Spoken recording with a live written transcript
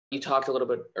You talked a little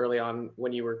bit early on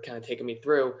when you were kind of taking me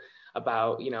through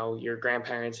about, your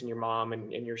grandparents and your mom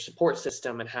and your support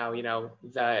system and how,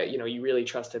 that, you really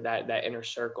trusted that inner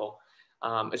circle.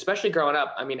 Especially growing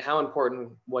up. I mean, how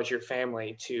important was your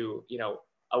family to,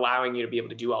 allowing you to be able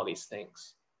to do all these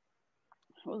things?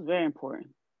 It was very important.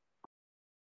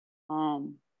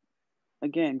 Um,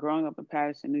 Again, growing up in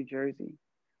Patterson, New Jersey,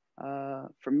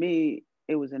 for me,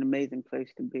 it was an amazing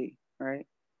place to be, right?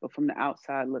 But from the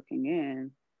outside looking in,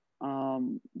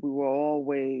 we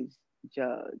were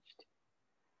judged,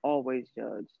 always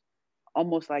judged,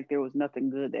 almost like there was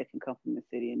nothing good that can come from the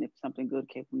city. And if something good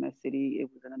came from that city, it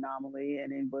was an anomaly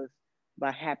and it was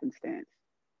by happenstance.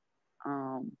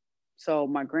 Um, so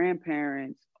my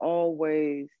grandparents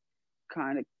always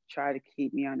kind of try to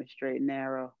keep me on the straight and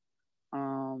narrow,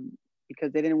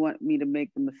 because they didn't want me to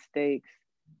make the mistakes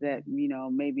that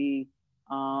maybe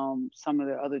some of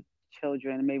the other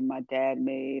children, maybe my dad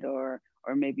made, or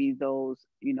maybe those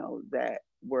that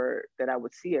I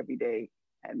would see every day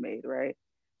had made, right?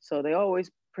 So they always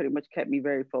pretty much kept me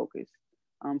very focused,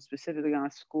 specifically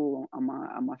on school, on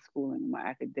my schooling, my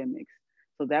academics.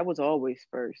 So that was always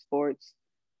first. Sports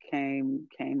came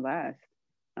last,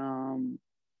 um,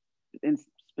 and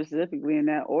specifically in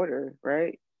that order,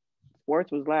 right?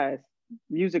 Sports was last,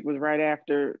 music was right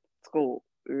after school,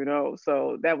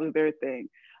 so that was their thing.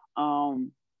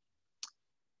 Um,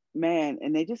 man,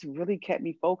 and they just really kept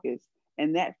me focused.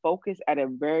 And that focus at a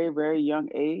very, very young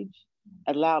age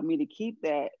allowed me to keep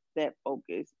that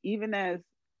focus even as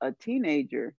a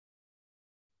teenager.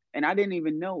 And I didn't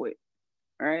even know it,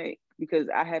 right? Because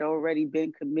I had already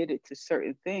been committed to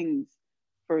certain things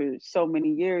for so many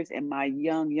years in my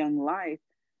young life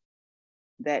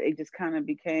that it just kind of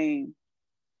became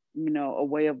a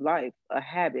way of life, a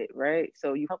habit, right?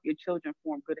 So you help your children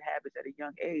form good habits at a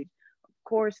young age. Of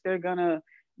course, they're gonna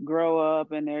grow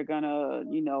up and they're gonna,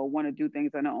 want to do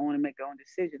things on their own and make their own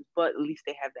decisions, but at least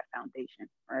they have that foundation,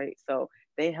 right? So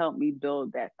they helped me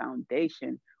build that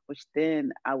foundation, which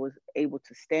then I was able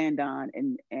to stand on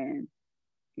and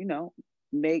you know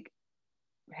make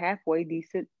halfway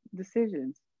decent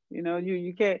decisions.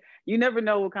 You can't, you never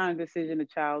know what kind of decision a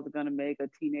child is going to make, a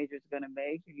teenager is going to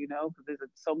make, because there's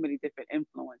so many different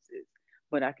influences.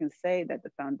 But I can say that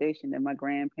the foundation that my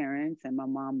grandparents and my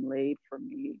mom laid for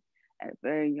me at a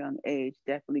very young age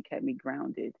definitely kept me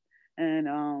grounded.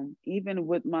 And even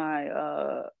with my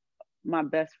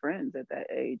best friends at that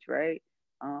age, right?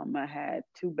 I had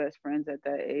two best friends at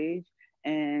that age,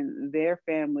 and their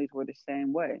families were the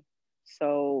same way.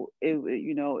 So it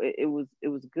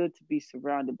was good to be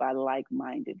surrounded by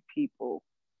like-minded people,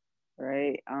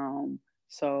 right?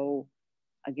 So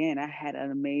again, I had an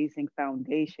amazing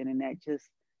foundation, and that just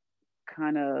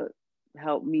kind of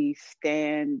helped me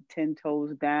stand 10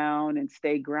 toes down and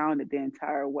stay grounded the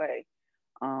entire way,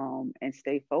 and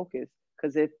stay focused.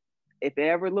 Because if it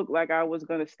ever looked like I was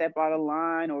going to step out of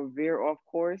line or veer off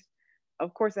course,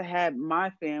 of course I had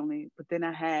my family, but then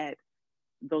I had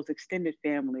those extended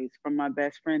families from my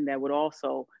best friend that would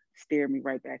also steer me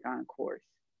right back on course.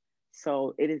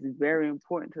 So it is very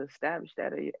important to establish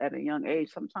that at a young age.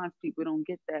 Sometimes people don't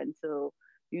get that until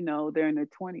they're in their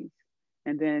 20s,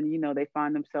 and then they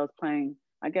find themselves playing,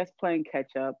 I guess, playing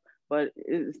catch up, but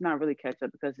it's not really catch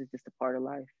up because it's just a part of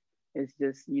life. It's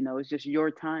just your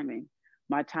timing.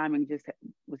 My timing just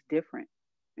was different.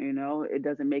 It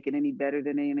doesn't make it any better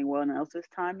than anyone else's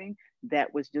timing.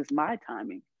 That was just my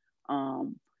timing.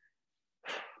 Um,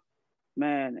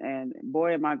 Man, and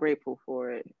boy, am I grateful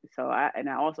for it. I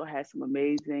also had some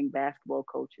amazing basketball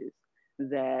coaches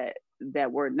that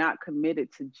were not committed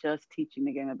to just teaching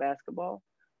the game of basketball,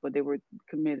 but they were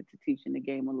committed to teaching the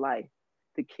game of life.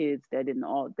 The kids that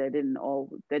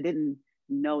didn't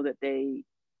know that they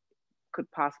could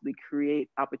possibly create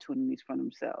opportunities for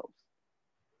themselves.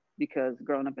 Because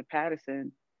growing up in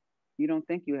Patterson, you don't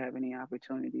think you have any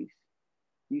opportunities.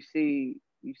 You see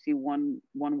one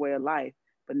way of life.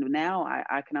 But now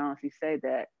I can honestly say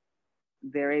that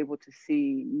they're able to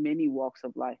see many walks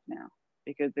of life now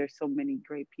because there's so many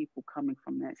great people coming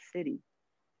from that city.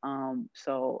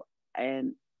 So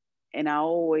and and I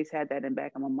always had that in the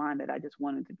back of my mind that I just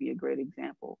wanted to be a great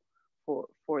example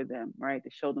for them, right? To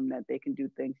show them that they can do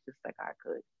things just like I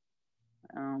could,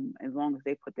 as long as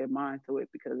they put their mind to it.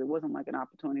 Because it wasn't like an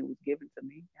opportunity was given to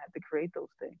me. I had to create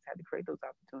those things. I had to create those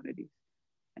opportunities.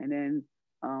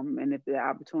 And if the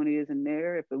opportunity isn't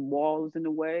there, if the wall is in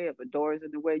the way, if a door is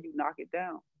in the way, you knock it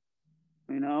down.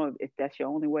 If that's your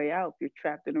only way out, if you're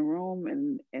trapped in a room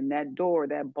and that door,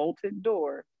 that bolted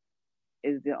door,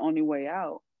 is the only way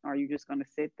out, are you just going to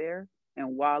sit there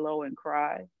and wallow and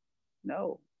cry?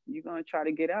 No, you're going to try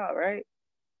to get out, right?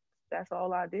 That's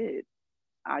all I did.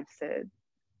 I said,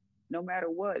 no matter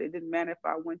what, it didn't matter if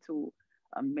I went to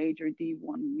a major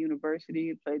D1 university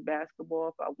and played basketball,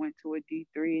 if I went to a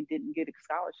D3 and didn't get a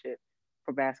scholarship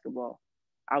for basketball,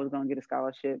 I was going to get a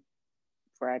scholarship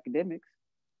for academics.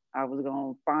 I was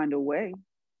going to find a way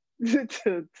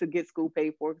to get school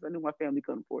paid for because I knew my family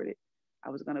couldn't afford it. I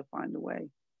was going to find a way.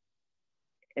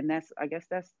 And I guess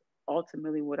that's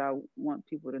ultimately what I want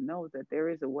people to know, is that there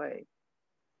is a way.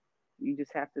 You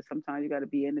just have to, sometimes you got to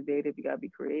be innovative, you got to be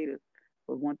creative.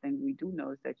 But one thing we do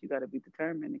know is that you got to be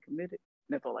determined and committed.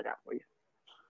 And that's all I got for you.